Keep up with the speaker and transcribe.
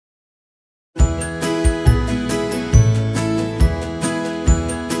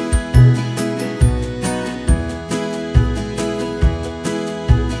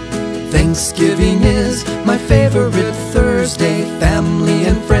Thanksgiving is my favorite Thursday. Family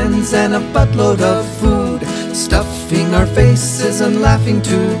and friends and a buttload of food, stuffing our faces and laughing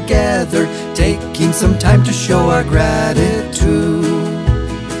together, taking some time to show our gratitude.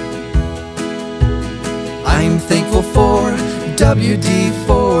 I'm thankful for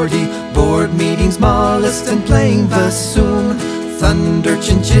WD-40, board meetings, mollusks, and playing bassoon, thunder,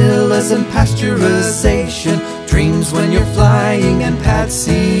 chinchillas, and pasteurization, dreams when you're flying and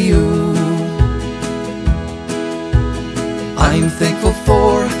patsy you. I'm thankful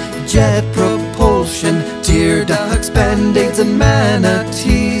for jet propulsion, tear ducts, bandaids, and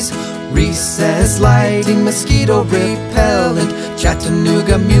manatees, recess lighting, mosquito repellent,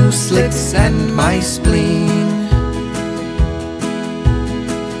 Chattanooga mueslix, and my spleen.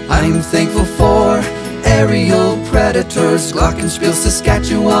 I'm thankful for aerial predators, Glockenspiel,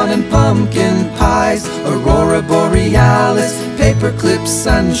 Saskatchewan, and pumpkin pies, Aurora Borealis, paperclip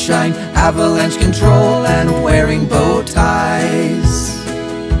sunshine, avalanche control, and wearing bow ties.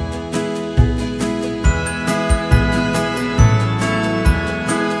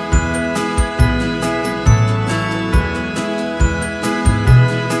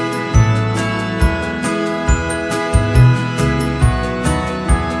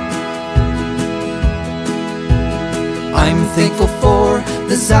 I'm thankful for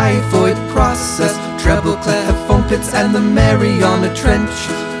the Xiphoid Process, Treble, clef, foam pits, and the Mariana Trench,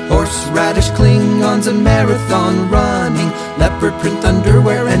 Horseradish, Klingons, and marathon running, Leopard print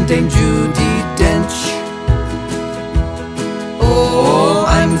underwear, and Dame Judy Dench. Oh,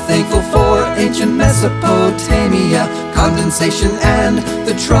 I'm thankful for ancient Mesopotamia, condensation and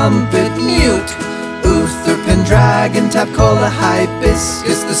the trumpet mute, Uther, dragon, tap, cola,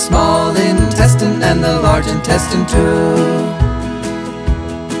 hibiscus, the small intestine and the large intestine too.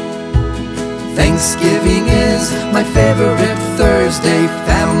 Thanksgiving is my favorite Thursday.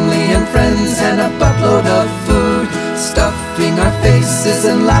 Family and friends and a buttload of food, stuffing our faces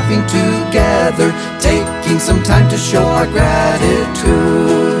and laughing together, taking some time to show our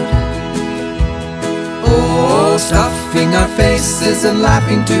gratitude. Oh, stuffing our faces and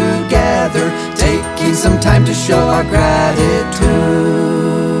laughing together, taking some time to show our gratitude.